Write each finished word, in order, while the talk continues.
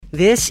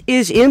This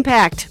is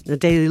Impact, a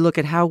daily look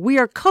at how we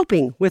are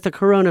coping with the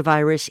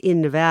coronavirus in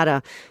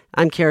Nevada.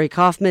 I'm Carrie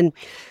Kaufman.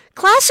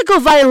 Classical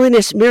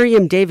violinist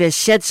Miriam Davis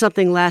said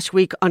something last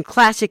week on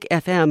Classic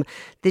FM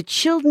that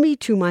chilled me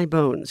to my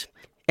bones.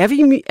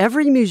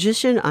 Every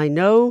musician I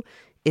know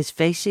is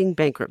facing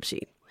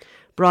bankruptcy.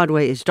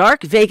 Broadway is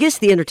dark. Vegas,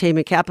 the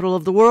entertainment capital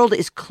of the world,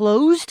 is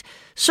closed.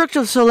 Cirque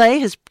du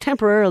Soleil has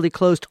temporarily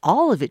closed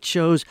all of its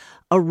shows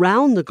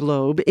around the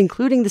globe,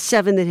 including the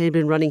 7 that had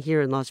been running here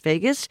in Las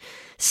Vegas.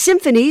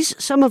 Symphonies,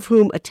 some of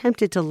whom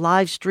attempted to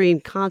live stream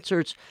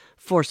concerts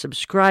for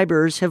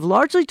subscribers, have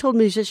largely told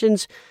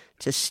musicians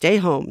to stay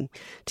home.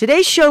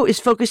 Today's show is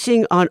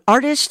focusing on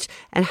artists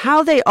and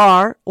how they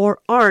are or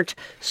aren't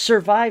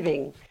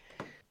surviving.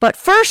 But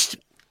first,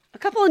 a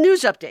couple of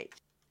news updates.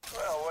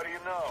 Well, what do you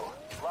know?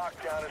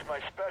 Lockdown is my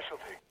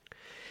specialty.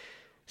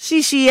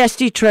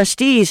 CCSD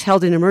trustees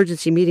held an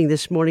emergency meeting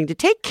this morning to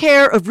take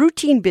care of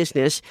routine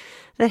business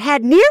that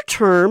had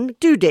near-term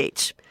due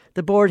dates.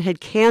 The board had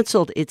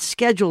canceled its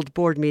scheduled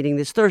board meeting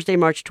this Thursday,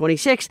 March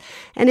 26th,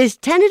 and is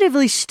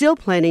tentatively still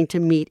planning to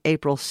meet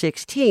April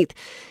 16th.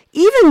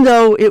 Even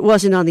though it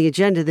wasn't on the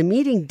agenda, the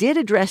meeting did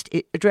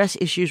address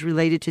issues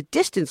related to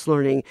distance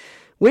learning,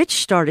 which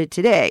started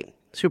today.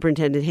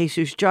 Superintendent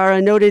Jesus Jara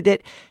noted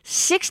that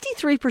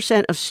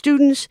 63% of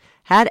students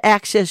had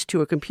access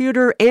to a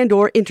computer and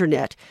or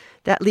internet.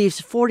 That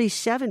leaves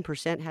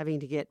 47% having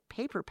to get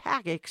paper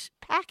packets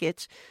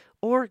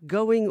or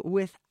going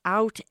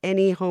without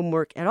any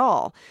homework at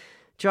all.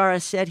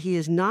 Jara said he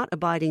is not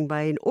abiding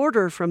by an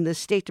order from the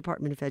State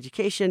Department of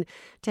Education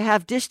to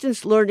have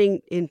distance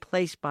learning in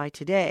place by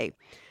today.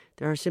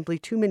 There are simply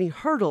too many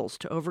hurdles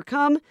to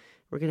overcome.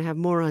 We're going to have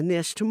more on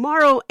this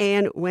tomorrow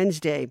and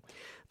Wednesday.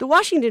 The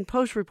Washington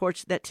Post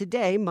reports that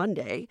today,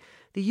 Monday,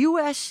 the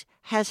U.S.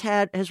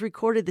 has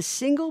recorded the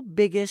single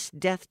biggest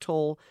death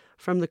toll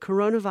from the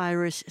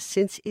coronavirus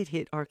since it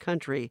hit our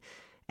country.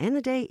 And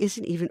the day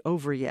isn't even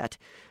over yet.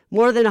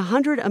 More than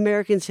 100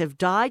 Americans have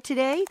died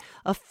today,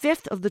 a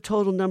fifth of the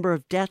total number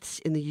of deaths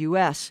in the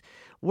U.S.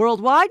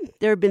 Worldwide,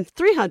 there have been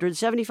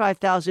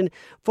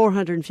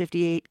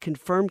 375,458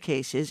 confirmed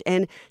cases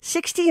and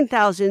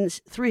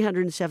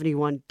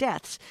 16,371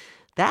 deaths.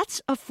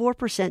 That's a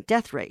 4%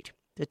 death rate.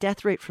 The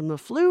death rate from the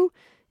flu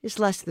is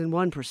less than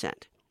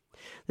 1%.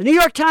 The New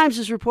York Times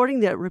is reporting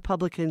that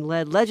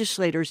Republican-led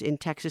legislators in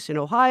Texas and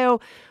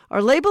Ohio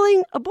are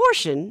labeling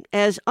abortion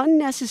as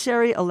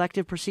unnecessary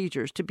elective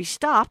procedures to be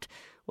stopped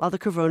while the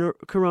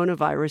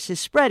coronavirus is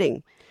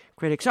spreading.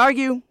 Critics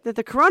argue that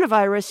the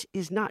coronavirus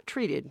is not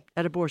treated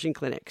at abortion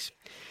clinics.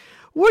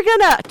 We're going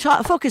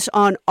to focus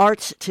on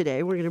arts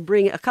today. We're going to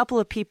bring a couple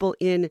of people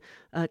in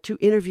to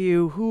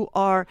interview who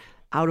are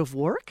out of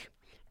work,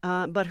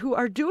 but who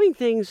are doing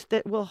things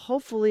that will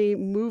hopefully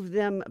move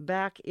them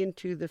back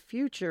into the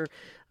future.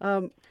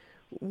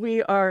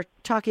 We are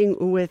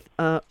talking with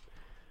Robin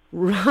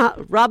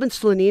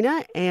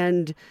Slonina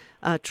and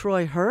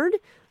Troy Hurd.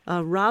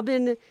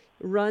 Robin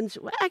runs.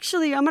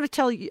 Actually, I'm going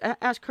to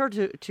ask her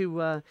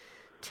to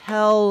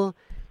tell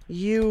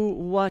you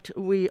what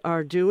we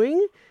are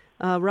doing.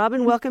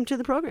 Robin, welcome to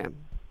the program.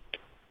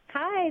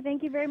 Hi,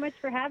 thank you very much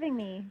for having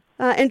me.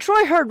 And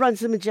Troy Hurd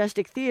runs the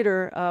Majestic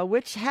Theater,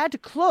 which had to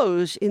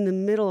close in the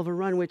middle of a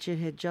run which it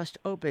had just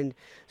opened.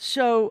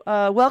 So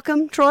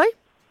welcome, Troy.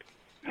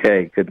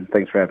 Hey, good.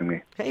 Thanks for having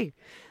me. Hey.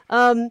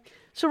 So,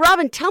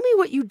 Robin, tell me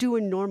what you do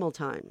in normal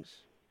times.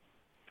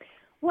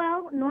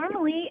 Well,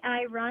 normally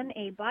I run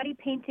a body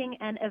painting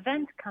and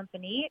event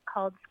company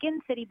called Skin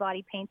City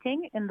Body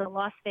Painting in the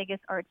Las Vegas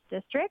Arts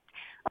District,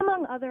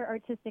 among other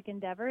artistic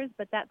endeavors,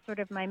 but that's sort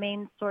of my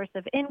main source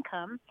of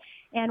income.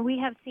 And we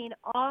have seen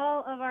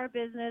all of our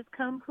business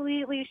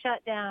completely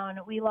shut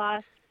down. We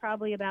lost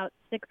probably about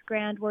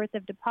 $6,000 worth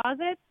of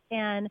deposits,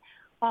 and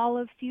all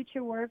of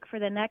future work for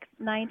the next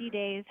 90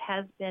 days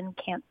has been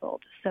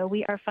canceled. So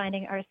we are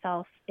finding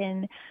ourselves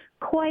in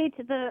quite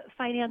the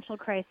financial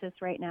crisis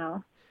right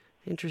now.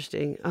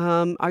 Interesting.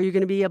 Are you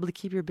going to be able to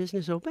keep your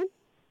business open?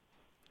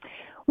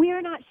 We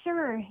are not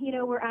sure.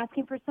 We're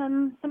asking for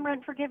some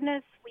rent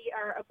forgiveness. We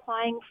are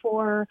applying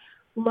for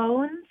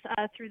loans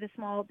through the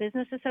Small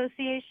Business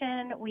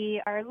Association. We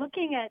are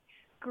looking at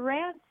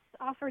grants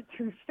offered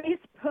through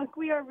Facebook.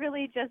 We are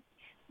really just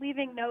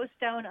leaving no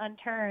stone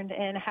unturned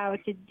in how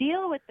to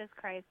deal with this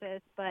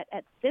crisis. But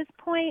at this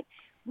point,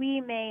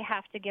 we may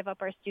have to give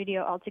up our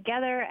studio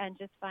altogether and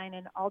just find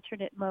an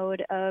alternate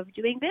mode of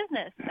doing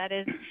business that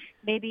is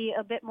maybe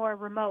a bit more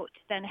remote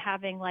than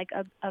having like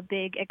a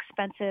big,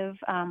 expensive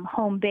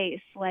home base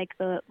like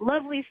the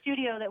lovely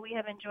studio that we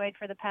have enjoyed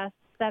for the past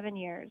 7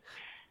 years.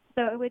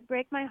 So it would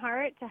break my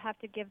heart to have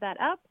to give that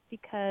up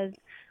because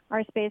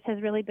our space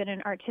has really been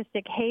an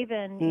artistic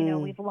haven.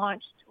 We've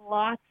launched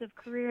lots of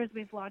careers.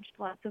 We've launched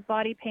lots of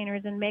body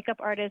painters and makeup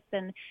artists.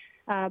 And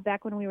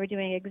back when we were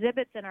doing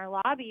exhibits in our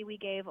lobby, we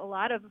gave a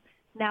lot of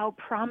now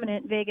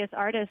prominent Vegas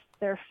artists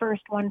their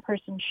first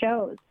one-person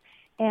shows.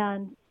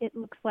 And it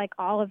looks like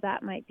all of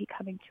that might be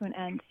coming to an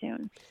end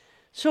soon.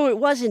 So it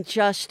wasn't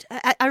just,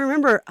 I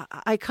remember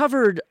I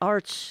covered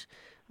arts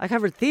I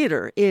covered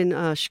theater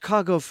in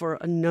Chicago for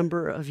a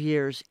number of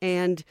years,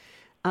 and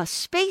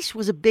space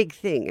was a big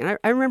thing. And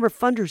I remember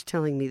funders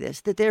telling me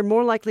this, that they're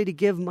more likely to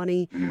give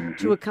money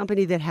to a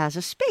company that has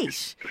a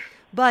space.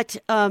 But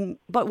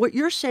what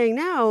you're saying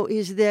now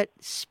is that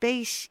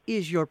space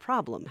is your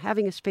problem.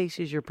 Having a space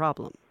is your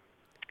problem.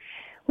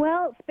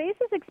 Well, space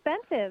is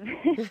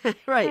expensive.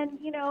 Right. And,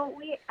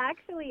 we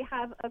actually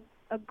have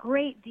a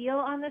great deal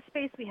on this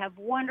space. We have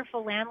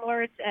wonderful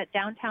landlords at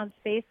Downtown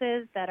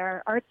Spaces that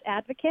are arts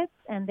advocates,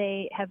 and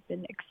they have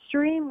been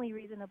extremely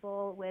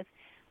reasonable with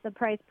the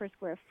price per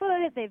square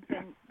foot. They've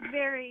been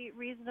very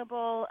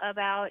reasonable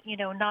about,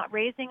 not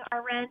raising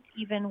our rent,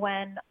 even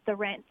when the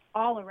rent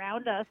all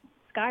around us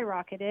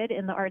skyrocketed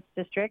in the arts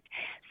district.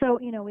 So,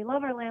 we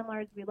love our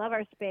landlords. We love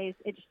our space.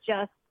 It's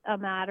just a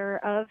matter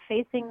of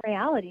facing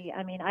reality.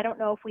 I mean, I don't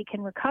know if we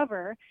can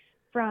recover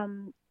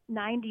from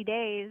 90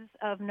 days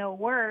of no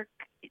work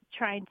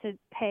trying to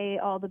pay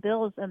all the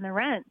bills and the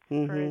rent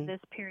for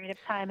this period of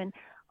time. And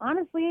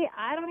honestly,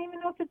 I don't even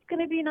know if it's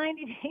going to be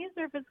 90 days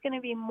or if it's going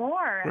to be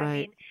more. Right. I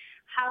mean,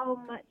 how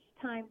much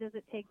time does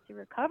it take to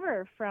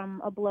recover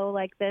from a blow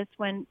like this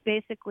when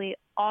basically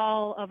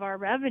all of our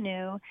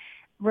revenue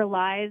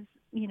relies,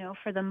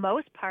 for the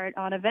most part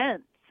on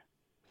events?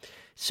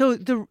 So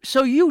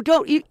you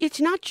don't. It's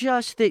not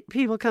just that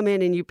people come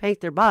in and you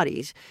paint their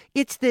bodies.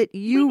 It's that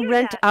you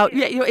rent out.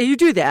 Yeah, you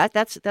do that.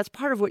 That's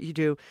part of what you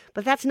do.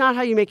 But that's not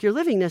how you make your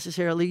living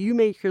necessarily. You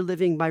make your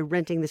living by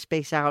renting the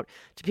space out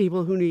to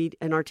people who need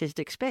an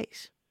artistic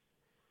space.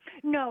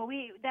 No,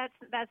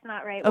 that's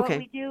not right. Okay. What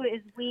we do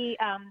is we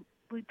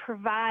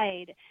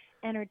provide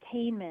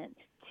entertainment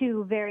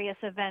to various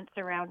events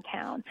around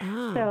town.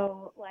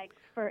 So, like,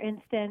 for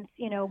instance,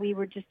 we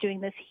were just doing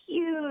this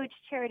huge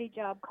charity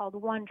job called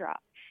One Drop.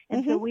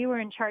 And so we were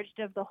in charge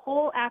of the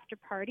whole after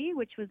party,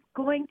 which was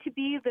going to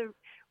be the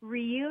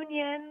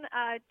reunion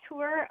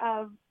tour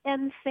of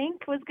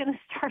NSYNC was going to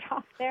start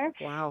off there.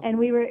 Wow. And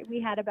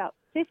we had about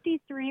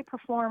 53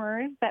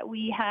 performers that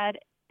we had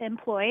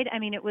employed. I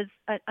mean, it was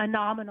a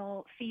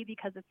nominal fee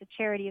because it's a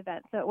charity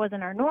event, so it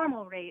wasn't our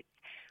normal rates.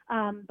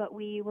 But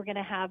we were going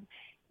to have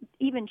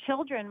even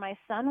children. My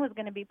son was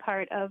going to be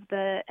part of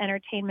the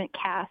entertainment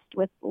cast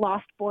with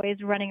Lost Boys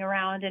running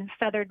around in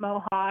feathered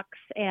mohawks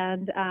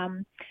and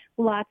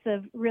lots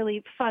of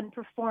really fun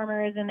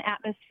performers and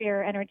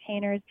atmosphere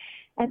entertainers.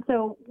 And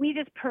so we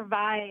just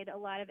provide a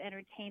lot of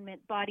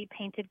entertainment,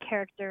 body-painted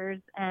characters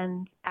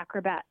and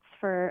acrobats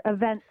for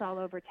events all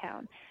over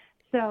town.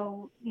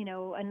 So,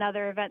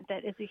 another event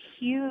that is a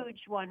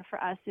huge one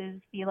for us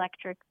is the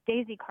Electric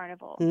Daisy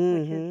Carnival,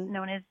 which is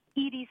known as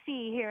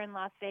EDC here in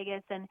Las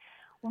Vegas. And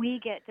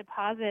we get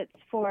deposits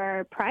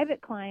for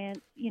private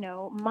clients,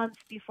 months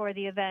before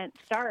the event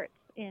starts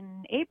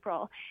in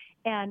April.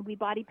 And we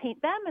body paint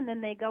them, and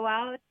then they go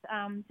out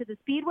to the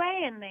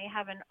Speedway, and they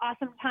have an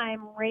awesome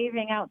time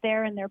raving out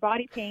there in their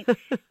body paint.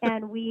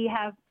 And we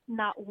have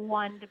not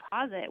one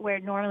deposit, where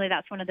normally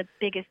that's one of the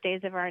biggest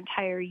days of our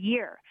entire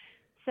year.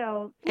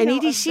 So, and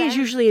EDC is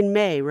usually in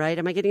May, right?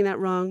 Am I getting that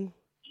wrong?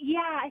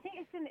 Yeah, I think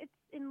it's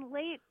in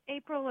late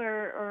April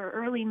or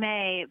early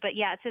May. But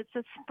yeah, it's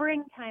a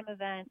springtime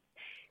event.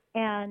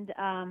 And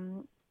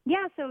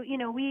so,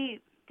 we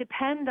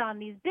depend on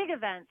these big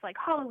events like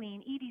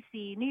Halloween,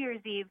 EDC, New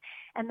Year's Eve,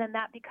 and then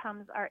that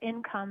becomes our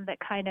income that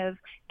kind of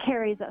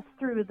carries us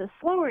through the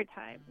slower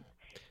times.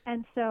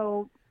 And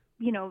so,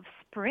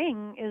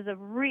 spring is a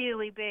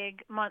really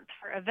big month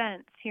for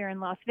events here in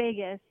Las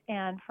Vegas,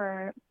 and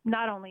for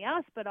not only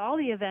us, but all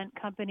the event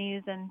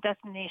companies and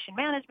destination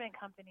management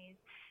companies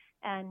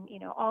and,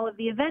 all of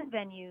the event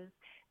venues.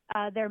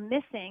 They're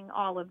missing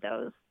all of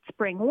those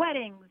spring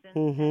weddings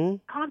and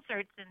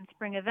concerts and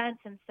spring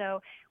events. And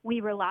so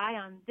we rely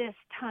on this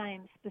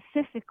time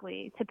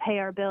specifically to pay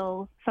our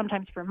bills,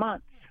 sometimes for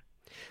months.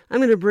 I'm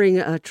going to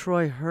bring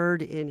Troy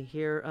Hurd in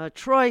here.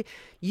 Troy,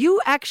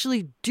 you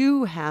actually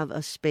do have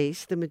a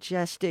space, the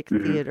Majestic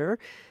Theater.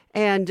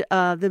 And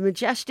the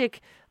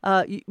Majestic,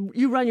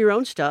 you run your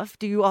own stuff.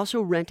 Do you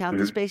also rent out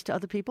the space to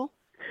other people?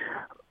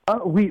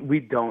 We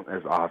don't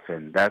as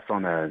often. That's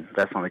on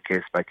a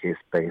case by case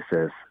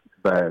basis.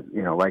 But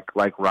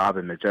like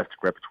Robin,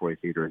 Majestic Repertory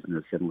Theater is in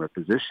a similar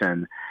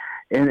position,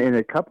 in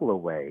a couple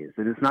of ways.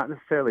 It is not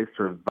necessarily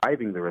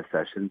surviving the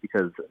recession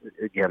because,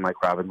 again,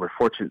 like Robin, we're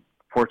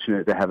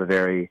fortunate to have a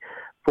very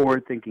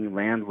forward-thinking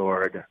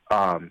landlord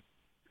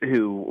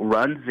who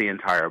runs the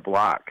entire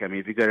block. I mean,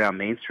 if you go down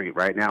Main Street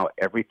right now,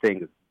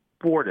 everything is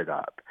boarded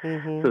up.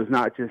 So it's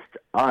not just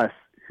us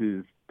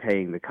who's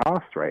paying the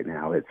cost right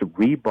now. It's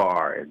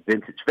Rebar and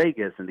Vintage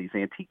Vegas and these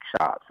antique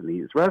shops and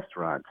these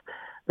restaurants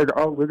that are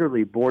all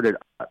literally boarded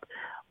up.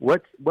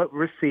 What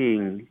we're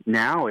seeing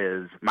now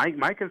is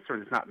my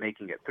concern is not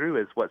making it through,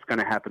 is what's going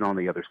to happen on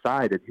the other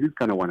side, and who's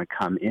going to want to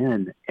come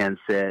in and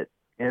sit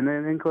in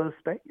an enclosed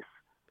space.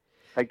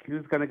 Like,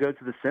 who's going to go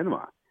to the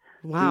cinema?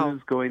 Wow.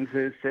 Who's going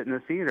to sit in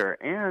the theater?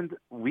 And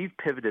we've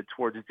pivoted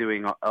towards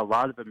doing a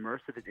lot of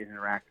immersive and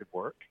interactive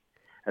work,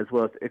 as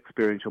well as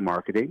experiential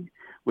marketing,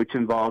 which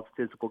involves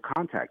physical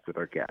contact with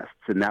our guests.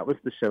 And that was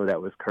the show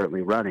that was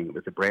currently running. It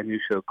was a brand new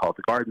show called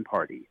The Garden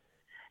Party.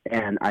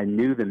 And I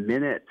knew the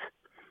minute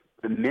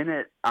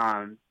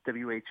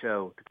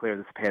WHO declared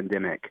this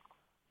pandemic,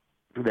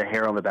 the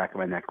hair on the back of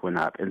my neck went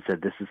up and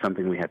said, this is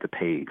something we have to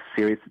pay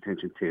serious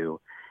attention to,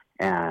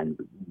 and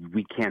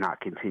we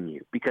cannot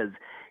continue. Because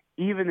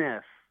even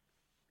if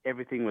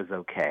everything was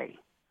okay,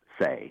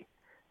 say,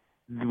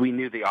 we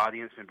knew the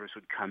audience members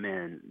would come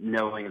in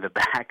knowing in the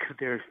back of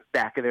their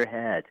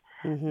head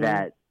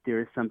that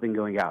there is something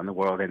going out in the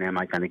world, and am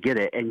I going to get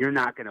it? And you're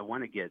not going to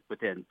want to get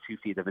within 2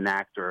 feet of an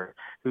actor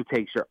who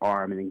takes your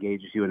arm and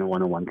engages you in a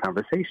one-on-one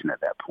conversation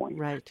at that point.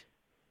 Right.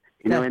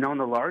 And on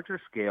the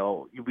larger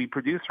scale, we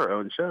produce our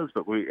own shows,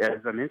 but as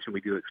I mentioned,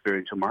 we do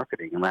experiential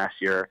marketing. And last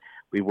year,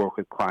 we worked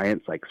with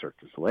clients like Cirque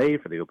du Soleil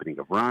for the opening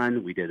of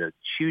Run. We did a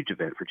huge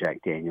event for Jack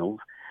Daniels,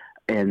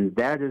 and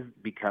that is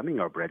becoming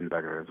our bread and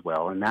butter as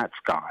well, and that's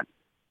gone.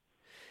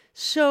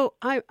 So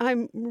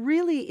I'm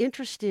really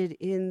interested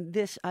in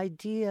this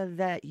idea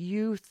that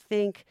you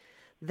think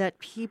that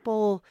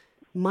people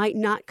might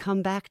not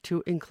come back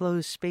to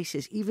enclosed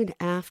spaces even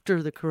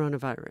after the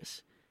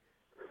coronavirus.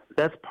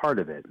 That's part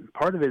of it.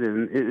 Part of it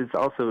is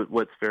also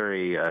what's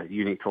very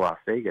unique to Las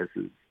Vegas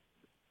is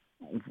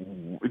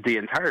the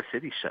entire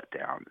city shut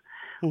down.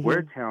 We're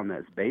a town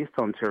that's based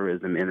on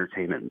tourism,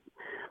 entertainment,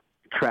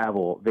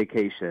 travel,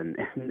 vacation,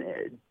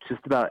 and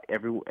just about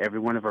every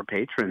one of our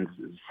patrons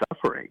is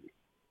suffering.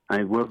 I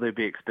mean, will there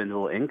be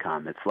expendable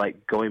income? It's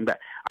like going back.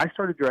 I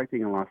started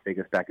directing in Las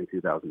Vegas back in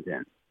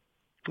 2010.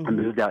 I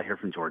moved out here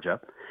from Georgia,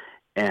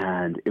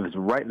 and it was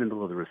right in the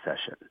middle of the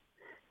recession.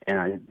 And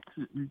I was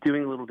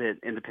doing a little bit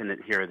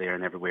independent here, there,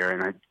 and everywhere,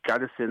 and I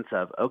got a sense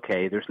of,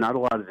 okay, there's not a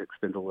lot of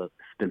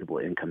expendable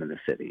income in the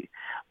city.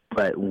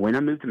 But when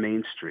I moved to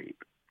Main Street,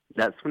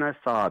 that's when I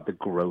saw the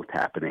growth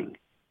happening.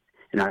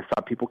 And I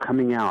saw people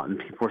coming out, and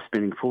people were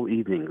spending full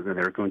evenings, and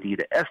they were going to eat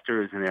at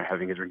Esther's, and they're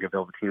having a drink of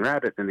Velveteen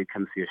Rabbit, then they'd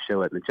come see a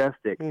show at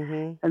Majestic,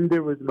 and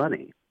there was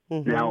money.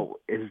 Now,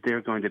 is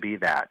there going to be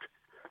that?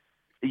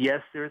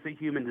 Yes, there's a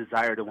human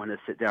desire to want to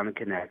sit down and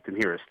connect and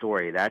hear a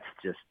story. That's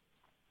just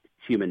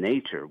human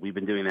nature. We've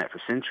been doing that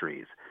for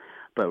centuries.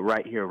 But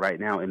right here, right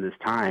now, in this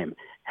time,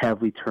 have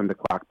we turned the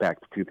clock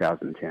back to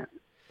 2010?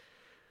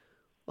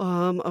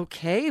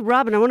 Okay,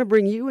 Robin, I want to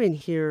bring you in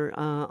here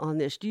on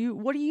this.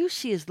 What do you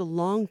see as the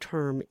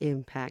long-term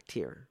impact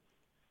here?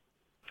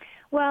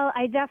 Well,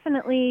 I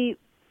definitely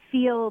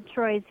feel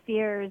Troy's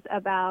fears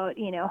about,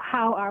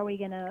 how are we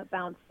going to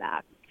bounce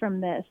back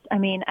from this? I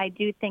mean, I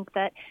do think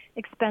that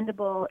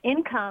expendable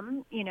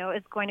income,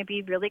 is going to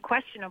be really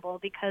questionable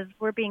because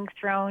we're being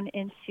thrown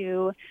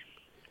into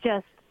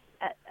just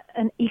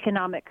an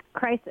economic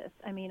crisis.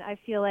 I mean, I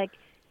feel like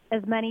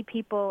as many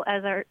people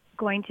as are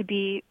going to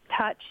be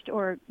touched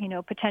or,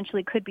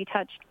 potentially could be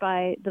touched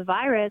by the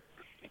virus,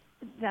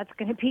 that's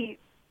going to be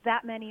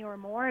that many or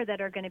more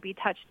that are going to be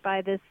touched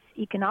by this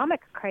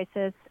economic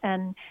crisis.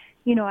 And,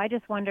 I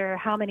just wonder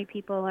how many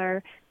people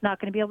are not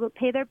going to be able to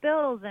pay their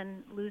bills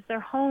and lose their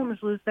homes,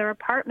 lose their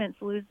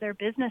apartments, lose their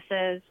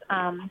businesses.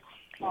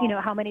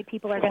 How many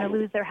people are going to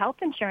lose their health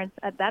insurance.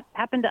 That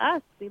happened to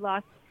us. We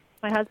lost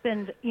my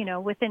husband,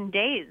 within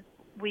days.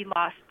 We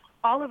lost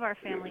all of our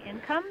family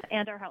income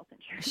and our health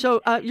insurance.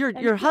 So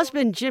your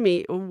husband,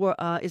 Jimmy,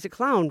 is a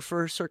clown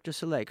for Cirque du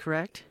Soleil,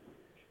 correct?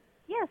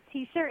 Yes,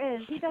 he sure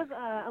is. He does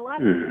a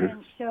lot of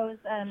different shows.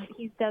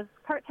 He does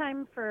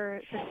part-time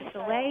for Cirque du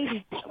Soleil.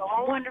 He's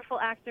a wonderful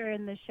actor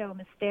in the show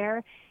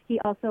Mystère. He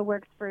also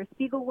works for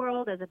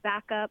Spiegelworld as a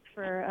backup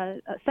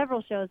for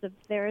several shows of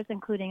theirs,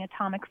 including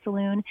Atomic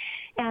Saloon.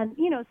 And,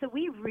 so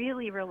we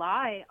really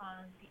rely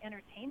on the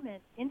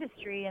entertainment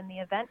industry and the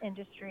event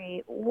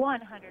industry 100%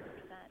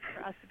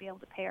 for us to be able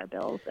to pay our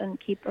bills and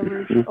keep a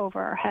roof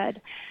over our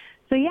head.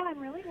 So, yeah, I'm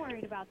really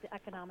worried about the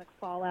economic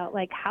fallout.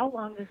 Like, how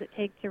long does it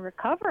take to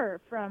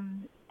recover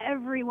from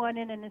everyone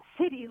in a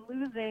city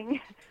losing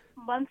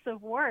months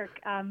of work?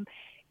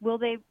 Will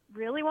they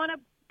really want to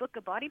book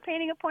a body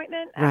painting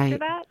appointment after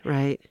that?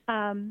 Right.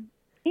 And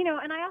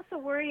I also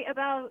worry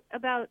about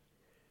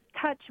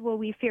touch. Will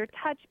we fear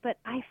touch? But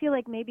I feel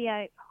like maybe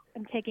I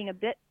am taking a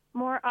bit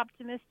more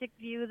optimistic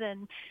view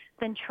than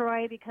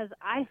Troy, because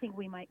I think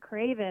we might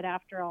crave it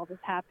after all this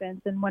happens.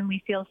 And when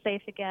we feel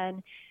safe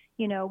again,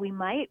 we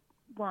might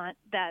want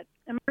that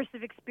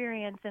immersive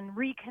experience and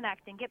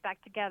reconnect and get back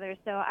together.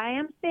 So I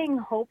am staying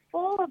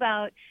hopeful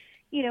about,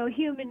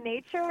 human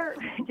nature,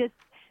 just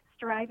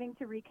striving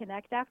to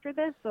reconnect after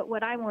this. But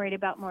what I'm worried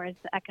about more is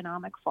the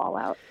economic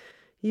fallout.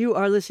 You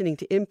are listening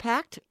to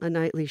Impact, a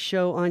nightly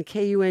show on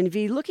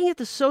KUNV, looking at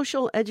the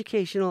social,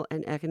 educational,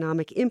 and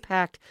economic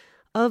impact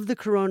of the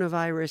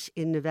coronavirus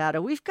in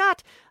Nevada. We've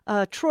got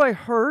Troy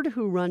Hurd,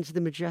 who runs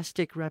the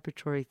Majestic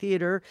Repertory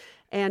Theater,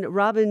 and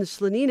Robin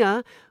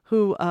Slanina,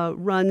 who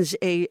runs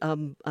a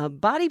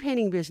body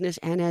painting business.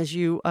 And as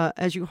you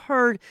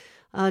heard,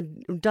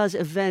 does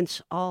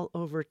events all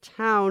over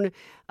town.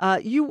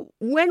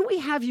 When we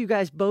have you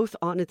guys both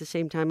on at the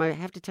same time, I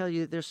have to tell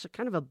you there's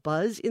kind of a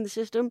buzz in the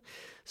system,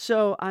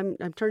 so I'm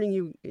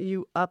turning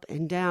you up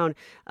and down.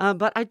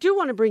 But I do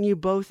want to bring you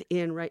both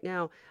in right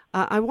now.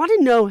 I want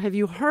to know, have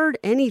you heard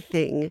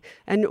anything?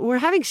 And we're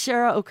having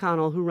Sarah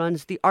O'Connell, who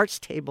runs the Arts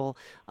Table,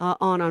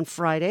 on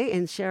Friday,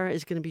 and Sarah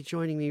is going to be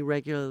joining me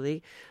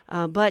regularly.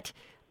 But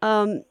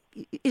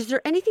is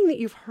there anything that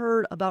you've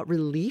heard about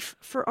relief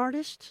for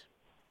artists?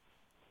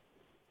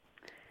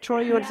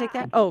 Troy, you want to take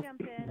that? Oh,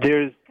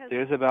 there's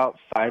about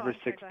 5 or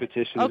 6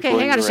 petitions. Okay,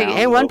 hang on a second.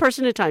 Hey, one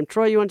person at a time.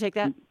 Troy, you want to take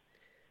that?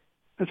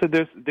 So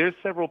there's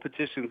several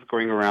petitions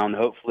going around.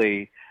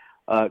 Hopefully,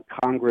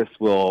 Congress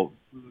will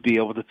be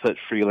able to put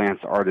freelance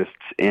artists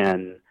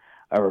in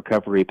a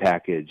recovery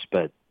package,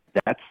 but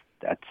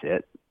that's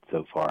it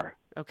so far.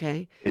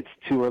 Okay. It's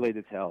too early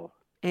to tell.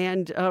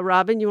 And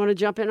Robin, you want to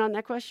jump in on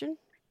that question?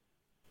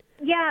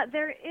 Yeah,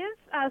 there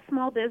is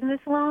small business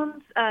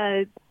loans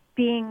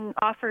being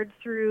offered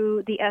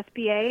through the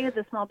SBA,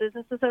 the Small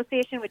Business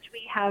Association, which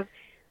we have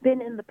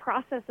been in the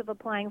process of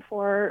applying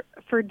for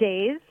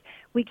days.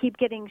 We keep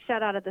getting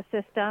shut out of the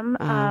system.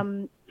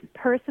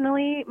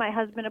 Personally, my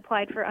husband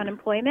applied for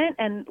unemployment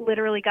and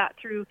literally got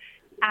through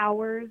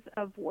hours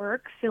of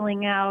work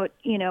filling out,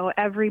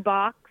 every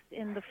box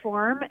in the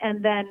form.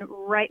 And then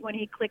right when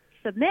he clicked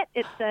submit,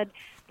 it said,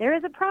 there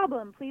is a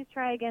problem. Please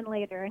try again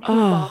later. And he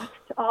bumped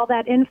all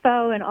that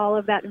info and all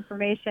of that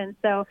information.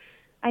 So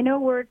I know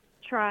we're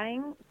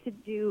trying to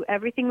do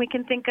everything we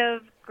can think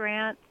of,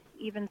 grants,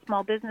 even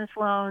small business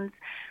loans.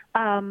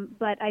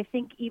 But I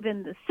think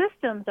even the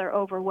systems are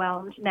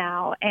overwhelmed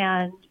now,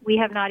 and we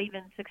have not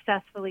even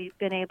successfully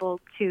been able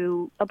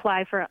to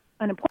apply for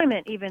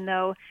unemployment, even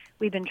though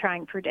we've been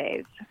trying for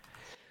days.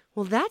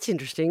 Well, that's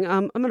interesting.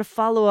 I'm going to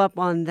follow up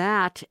on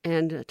that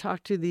and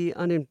talk to the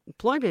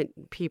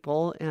unemployment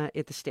people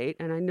at the state,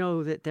 and I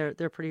know that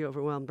they're pretty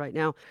overwhelmed right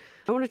now.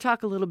 I want to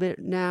talk a little bit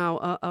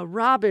now.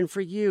 Robin,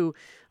 for you,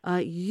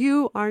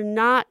 you are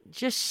not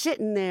just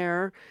sitting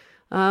there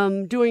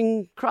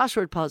doing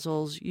crossword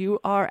puzzles. You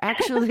are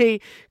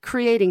actually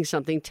creating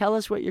something. Tell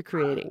us what you're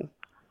creating.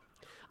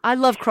 I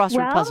love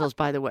crossword puzzles,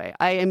 by the way.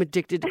 I am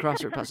addicted to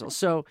crossword puzzles.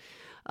 So,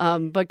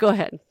 but go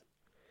ahead.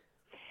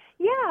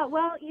 Yeah,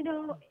 well,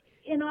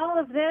 in all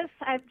of this,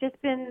 I've just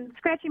been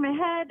scratching my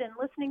head and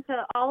listening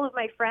to all of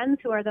my friends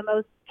who are the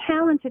most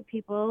talented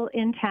people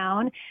in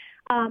town,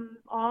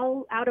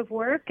 all out of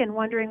work and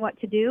wondering what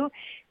to do.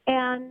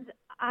 And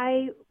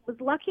I was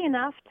lucky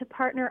enough to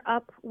partner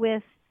up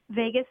with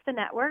Vegas, the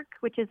network,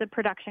 which is a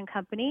production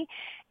company.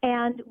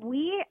 And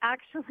we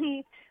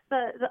actually,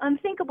 the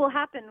unthinkable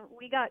happened.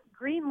 We got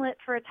greenlit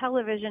for a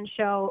television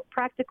show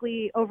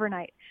practically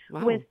overnight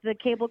with the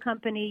cable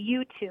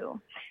company U2.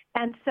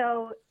 And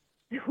so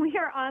we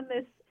are on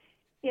this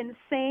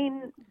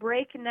insane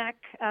breakneck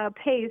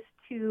pace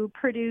to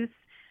produce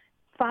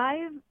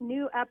 5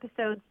 new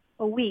episodes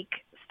a week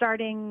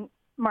starting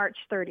March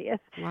 30th.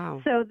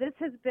 Wow. So this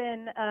has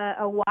been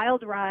a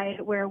wild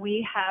ride where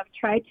we have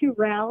tried to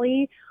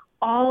rally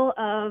all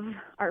of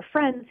our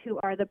friends who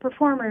are the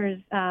performers,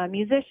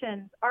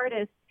 musicians,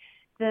 artists,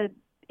 the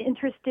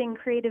interesting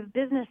creative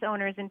business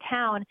owners in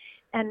town.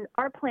 And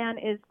our plan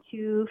is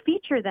to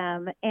feature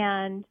them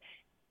and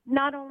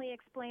not only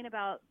explain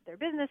about their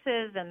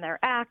businesses and their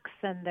acts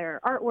and their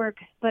artwork,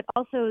 but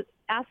also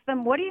ask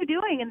them, what are you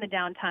doing in the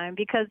downtime?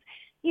 Because,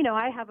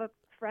 I have a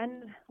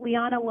friend,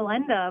 Liana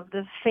Wallenda, of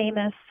the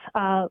famous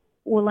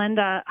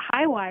Wallenda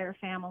Highwire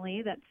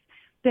family that's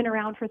been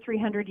around for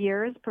 300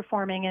 years,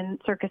 performing in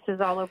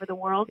circuses all over the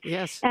world.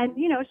 Yes. And,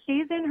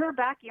 she's in her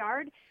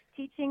backyard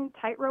teaching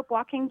tightrope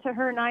walking to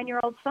her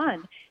 9-year-old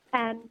son.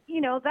 And,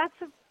 that's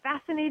a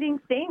fascinating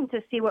thing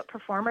to see what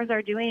performers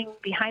are doing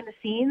behind the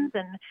scenes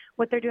and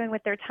what they're doing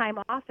with their time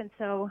off. And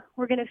so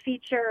we're going to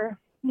feature,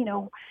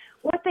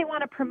 what they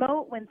want to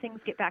promote when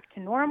things get back to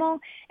normal,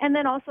 and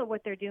then also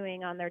what they're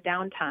doing on their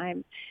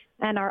downtime.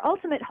 And our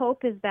ultimate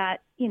hope is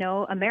that,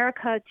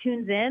 America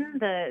tunes in.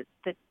 The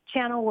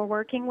channel we're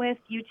working with,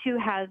 U2,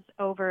 has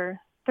over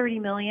 30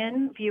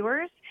 million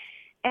viewers,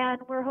 and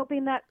we're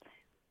hoping that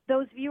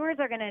those viewers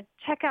are going to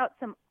check out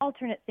some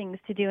alternate things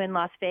to do in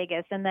Las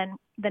Vegas. And then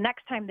the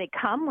next time they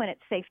come, when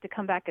it's safe to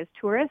come back as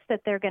tourists,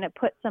 that they're going to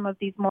put some of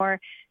these more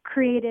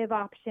creative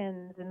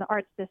options in the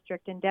Arts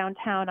District and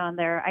downtown on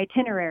their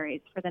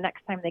itineraries for the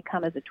next time they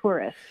come as a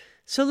tourist.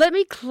 So let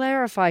me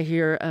clarify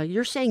here.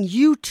 You're saying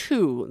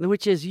U2,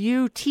 which is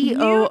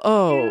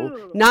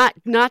UTOO,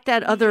 not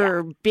that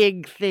other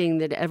big thing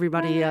that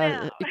everybody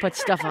puts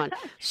stuff on.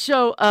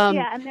 So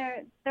yeah, and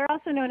they're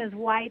also known as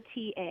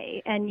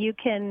YTA, and you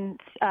can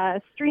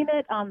stream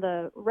it on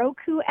the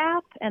Roku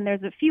app, and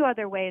there's a few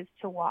other ways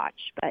to watch.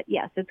 But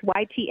yes, it's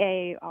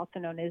YTA, also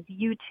known as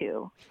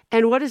U2.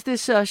 And what is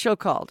this show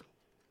called?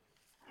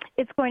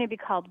 It's going to be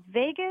called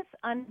Vegas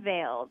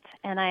Unveiled,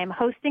 and I am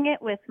hosting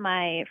it with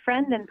my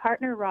friend and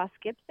partner, Ross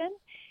Gibson,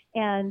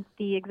 and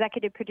the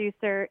executive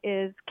producer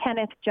is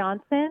Kenneth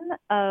Johnson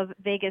of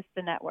Vegas,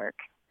 the network.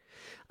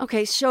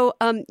 Okay, so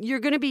you're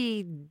going to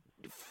be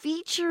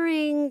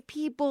featuring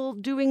people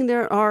doing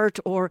their art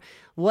or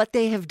what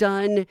they have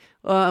done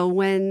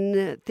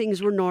when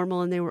things were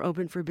normal and they were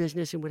open for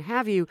business and what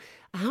have you.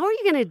 How are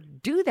you going to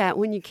do that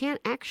when you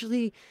can't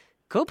actually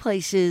go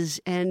places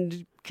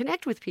and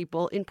connect with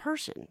people in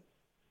person?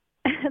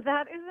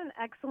 That is an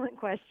excellent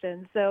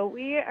question. So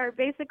we are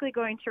basically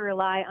going to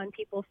rely on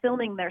people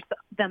filming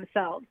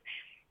themselves.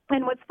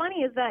 And what's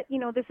funny is that,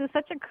 this is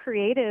such a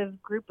creative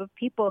group of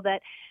people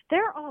that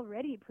they're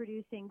already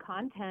producing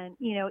content,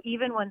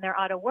 even when they're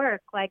out of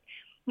work. Like,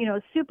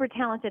 super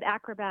talented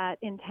acrobat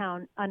in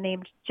town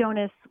named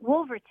Jonas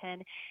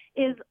Wolverton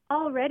is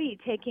already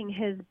taking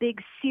his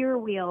big sear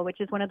wheel, which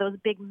is one of those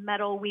big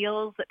metal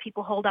wheels that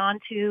people hold on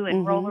to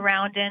and roll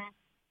around in.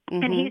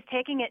 And he's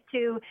taking it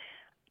to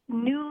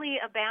newly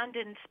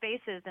abandoned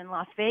spaces in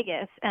Las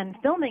Vegas and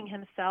filming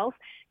himself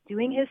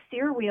doing his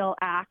sear wheel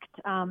act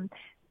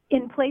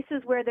in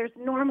places where there's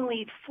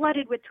normally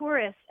flooded with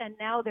tourists, and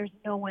now there's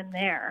no one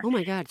there. Oh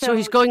my God! So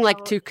he's going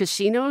to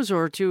casinos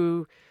or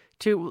to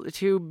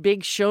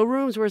big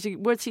showrooms.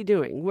 What's he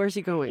doing? Where's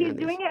he going? He's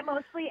doing it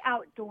mostly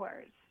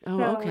outdoors. Oh,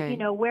 so, okay.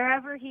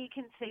 Wherever he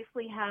can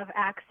safely have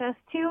access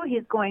to,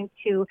 he's going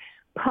to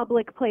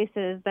public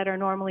places that are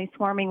normally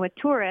swarming with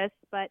tourists,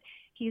 but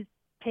he's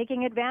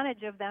taking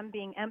advantage of them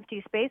being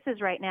empty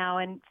spaces right now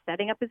and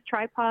setting up his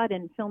tripod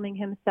and filming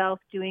himself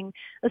doing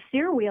a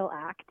sear wheel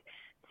act.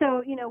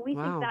 So, we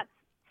think that's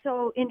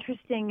so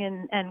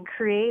interesting and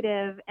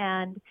creative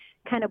and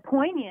kind of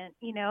poignant,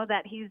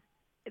 that he's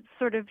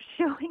sort of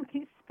showing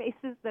these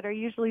spaces that are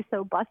usually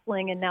so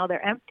bustling and now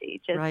they're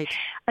empty. Just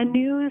a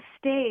new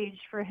stage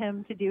for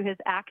him to do his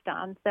act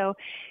on. So,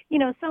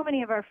 so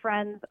many of our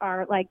friends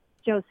are like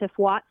Joseph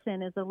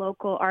Watson is a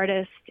local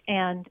artist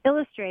and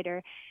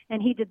illustrator,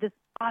 and he did this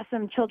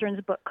awesome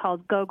children's book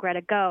called Go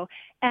Greta Go.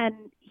 And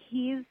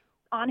he's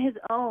on his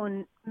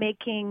own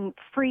making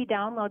free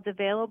downloads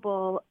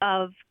available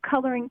of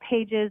coloring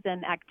pages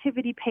and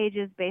activity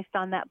pages based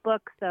on that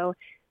book. So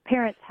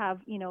parents have,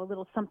 a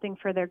little something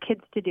for their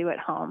kids to do at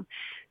home.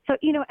 So,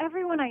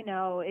 everyone I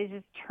know is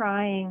just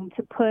trying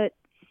to put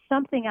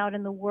something out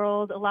in the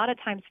world, a lot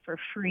of times for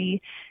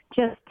free,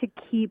 just to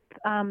keep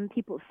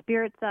people's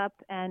spirits up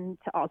and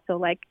to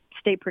also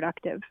stay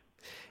productive.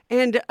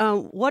 And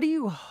what do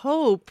you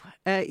hope?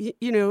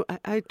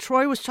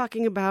 Troy was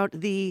talking about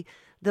the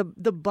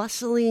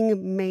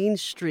bustling Main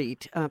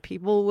Street.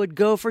 People would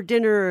go for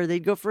dinner,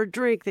 they'd go for a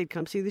drink, they'd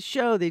come see the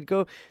show, they'd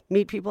go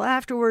meet people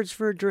afterwards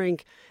for a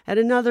drink at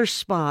another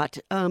spot.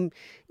 Are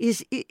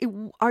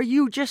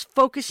you just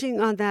focusing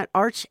on that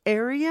arts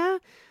area?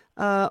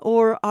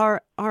 Or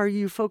are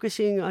you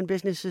focusing on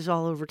businesses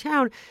all over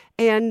town?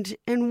 And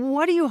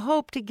what do you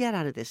hope to get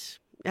out of this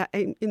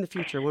in the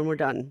future when we're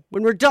done?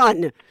 When we're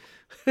done.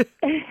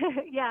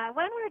 Yeah,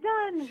 when we're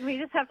done, we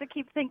just have to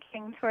keep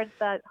thinking towards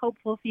that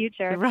hopeful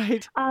future.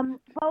 Right.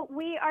 Well,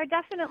 we are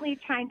definitely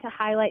trying to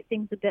highlight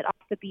things a bit off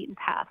the beaten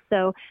path.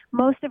 So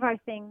most of our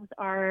things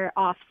are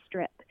off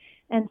strip.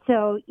 And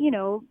so,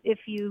 if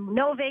you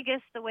know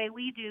Vegas the way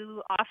we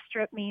do,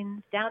 off-strip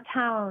means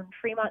downtown,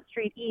 Fremont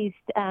Street East,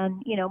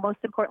 and, most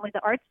importantly,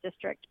 the Arts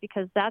District,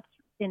 because that's,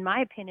 in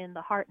my opinion,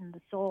 the heart and the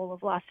soul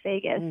of Las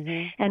Vegas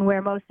and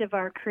where most of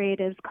our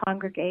creatives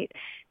congregate.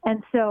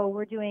 And so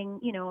we're doing,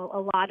 a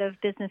lot of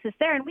businesses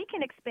there, and we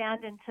can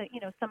expand into,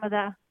 some of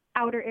the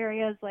outer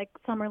areas like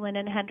Summerlin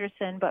and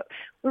Henderson, but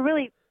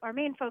our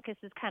main focus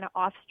is kind of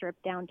off-strip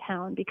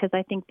downtown because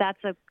I think that's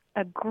a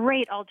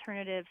great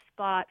alternative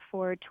spot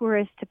for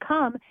tourists to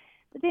come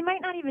that they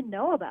might not even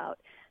know about.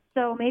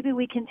 So maybe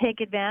we can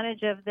take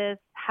advantage of this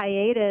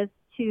hiatus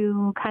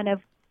to kind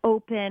of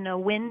open a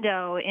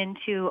window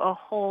into a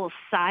whole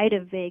side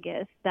of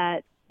Vegas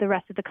that the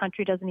rest of the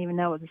country doesn't even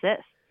know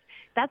exists.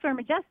 That's where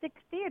Majestic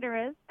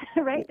Theater is,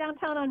 right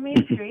downtown on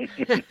Main Street.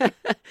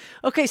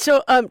 Okay,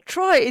 so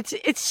Troy,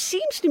 it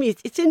seems to me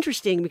it's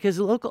interesting because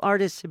local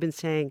artists have been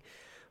saying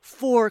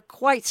for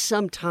quite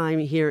some time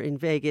here in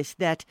Vegas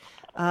that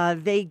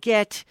they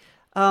get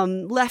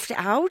left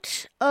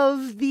out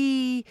of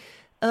the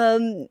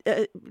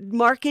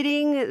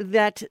marketing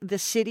that the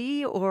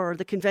city or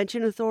the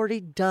convention authority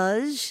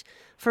does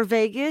for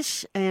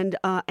Vegas, and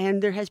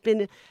there has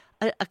been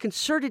a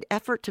concerted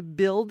effort to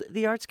build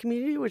the arts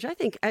community, which I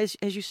think, as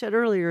you said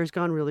earlier, has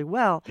gone really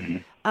well.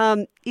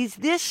 Is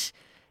this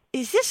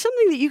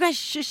something that you guys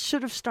just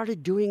sort of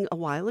started doing a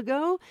while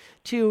ago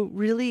to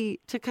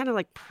kind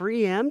of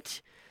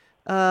preempt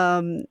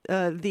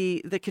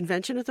the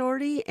convention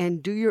authority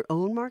and do your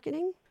own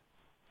marketing?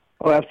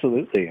 Oh,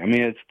 absolutely. I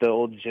mean, it's the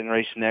old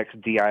Generation X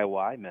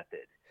DIY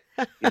method.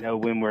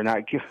 When we're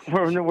not,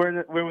 when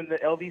the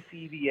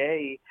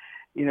LVCVA,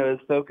 is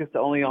focused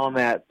only on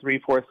that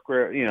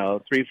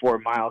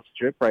 3-4 mile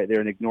strip right there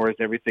and ignores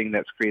everything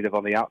that's creative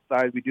on the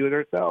outside, we do it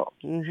ourselves.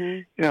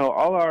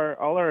 All our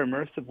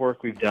immersive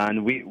work we've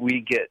done,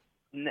 we get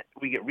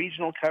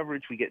regional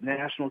coverage, we get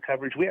national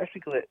coverage. We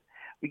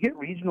get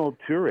regional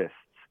tourists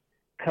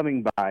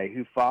coming by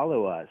who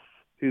follow us,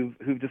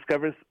 who've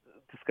discovered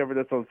discovered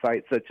us on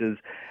sites such as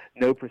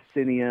No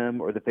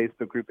Proscenium or the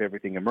Facebook group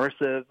Everything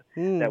Immersive,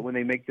 that when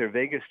they make their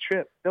Vegas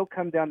trip, they'll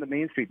come down to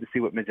Main Street to see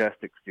what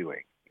Majestic's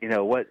doing.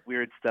 What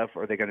weird stuff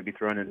are they going to be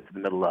thrown into the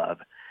middle of?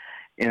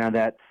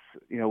 That's,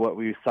 what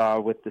we saw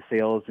with the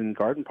Sales and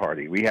Garden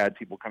Party. We had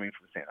people coming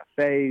from Santa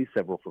Fe,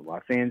 several from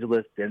Los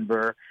Angeles,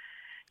 Denver,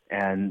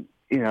 and,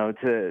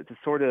 to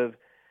sort of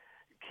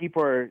keep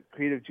our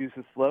creative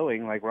juices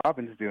flowing like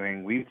Robin's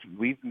doing,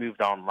 we've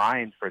moved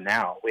online for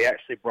now. We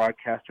actually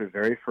broadcast our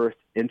very first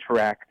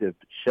interactive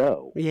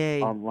show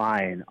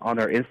online on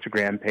our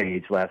Instagram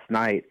page last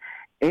night,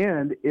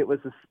 and it was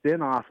a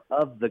spin-off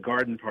of the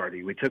Garden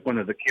Party. We took one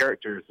of the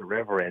characters, the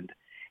Reverend,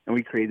 and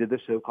we created a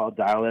show called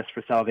Dial S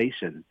for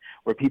Salvation,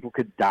 where people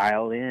could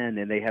dial in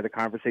and they had a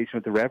conversation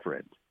with the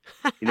Reverend.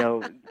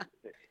 Because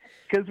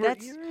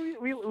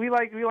we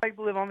like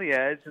to live on the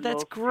edge and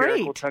that's a little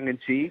satirical great. Tongue in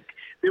cheek.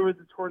 There was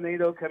a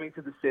tornado coming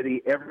to the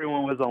city.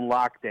 Everyone was on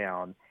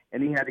lockdown,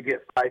 and he had to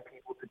get 5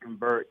 people to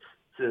convert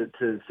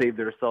to save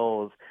their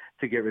souls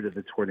to get rid of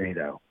the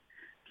tornado.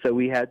 So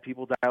we had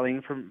people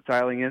dialing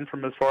in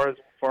from as far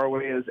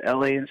away as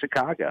L.A. and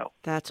Chicago.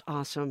 That's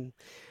awesome.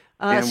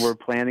 And we're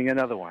planning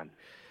another one.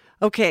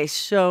 Okay,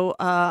 so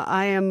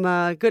I am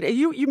good.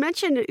 You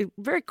mentioned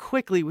very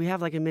quickly, we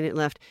have like a minute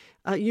left.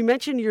 You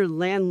mentioned your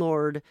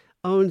landlord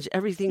owns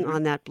everything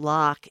on that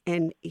block,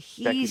 and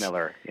he's Becky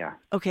Miller, yeah.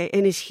 Okay,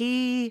 and is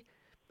he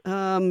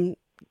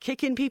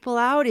kicking people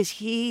out? Is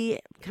he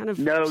kind of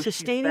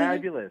sustaining? No, she's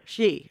fabulous.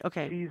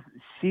 Okay.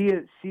 She's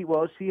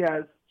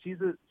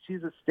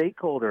a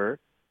stakeholder,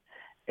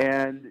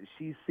 and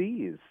she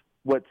sees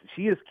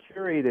she has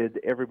curated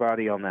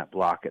everybody on that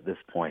block at this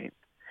point.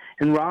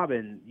 And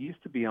Robin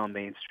used to be on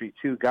Main Street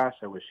too. Gosh,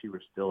 I wish she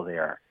were still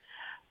there.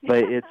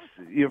 But it's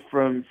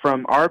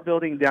from our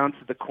building down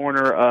to the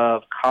corner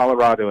of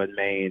Colorado and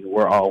Maine,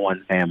 we're all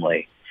one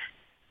family.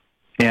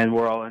 And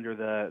we're all under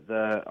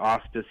the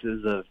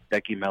auspices of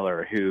Becky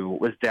Miller, who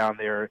was down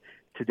there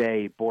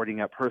today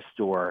boarding up her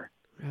store,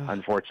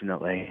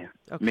 unfortunately.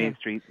 Okay. Main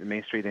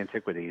Street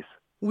Antiquities.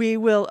 We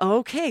will.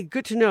 Okay,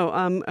 good to know.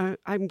 I'm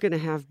going to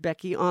have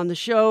Becky on the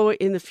show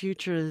in the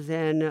future.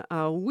 Then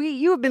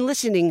you have been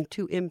listening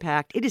to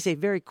Impact. It is a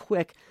very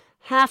quick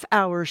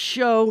half-hour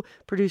show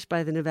produced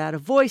by the Nevada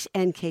Voice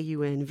and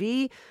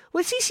KUNV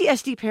with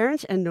CCSD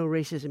parents and No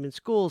Racism in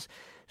Schools.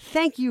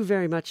 Thank you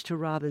very much to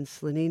Robin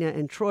Slanina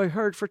and Troy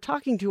Hurd for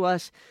talking to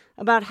us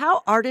about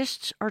how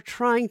artists are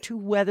trying to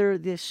weather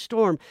this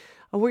storm.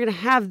 We're going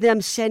to have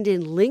them send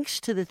in links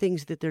to the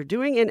things that they're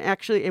doing, and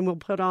we'll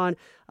put on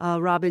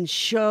Robin's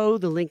show,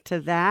 the link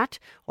to that,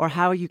 or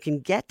how you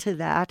can get to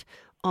that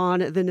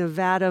on the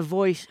Nevada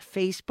Voice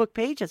Facebook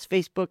page. That's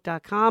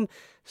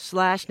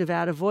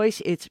facebook.com/Nevada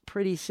Voice. It's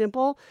pretty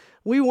simple.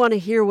 We want to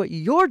hear what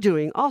you're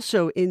doing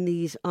also in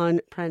these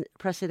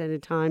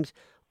unprecedented times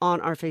on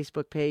our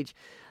Facebook page.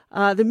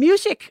 The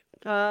music,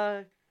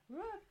 can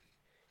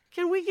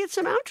we get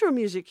some outro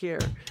music here?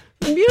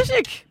 The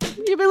music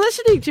you've been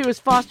listening to is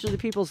Foster the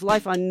People's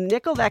Life on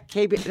Nickel.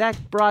 That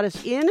brought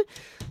us in.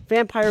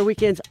 Vampire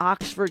Weekend's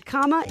Oxford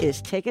Comma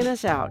is taking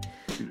us out.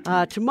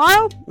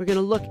 Tomorrow, we're going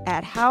to look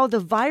at how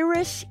the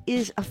virus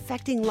is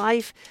affecting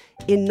life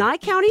in Nye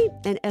County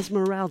and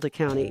Esmeralda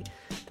County.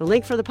 The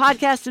link for the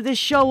podcast of this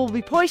show will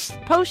be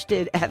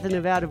posted at the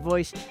Nevada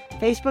Voice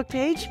Facebook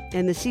page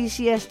and the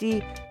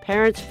CCSD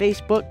Parents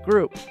Facebook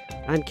group.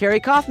 I'm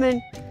Carrie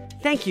Kaufman.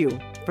 Thank you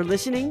for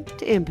listening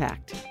to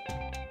Impact.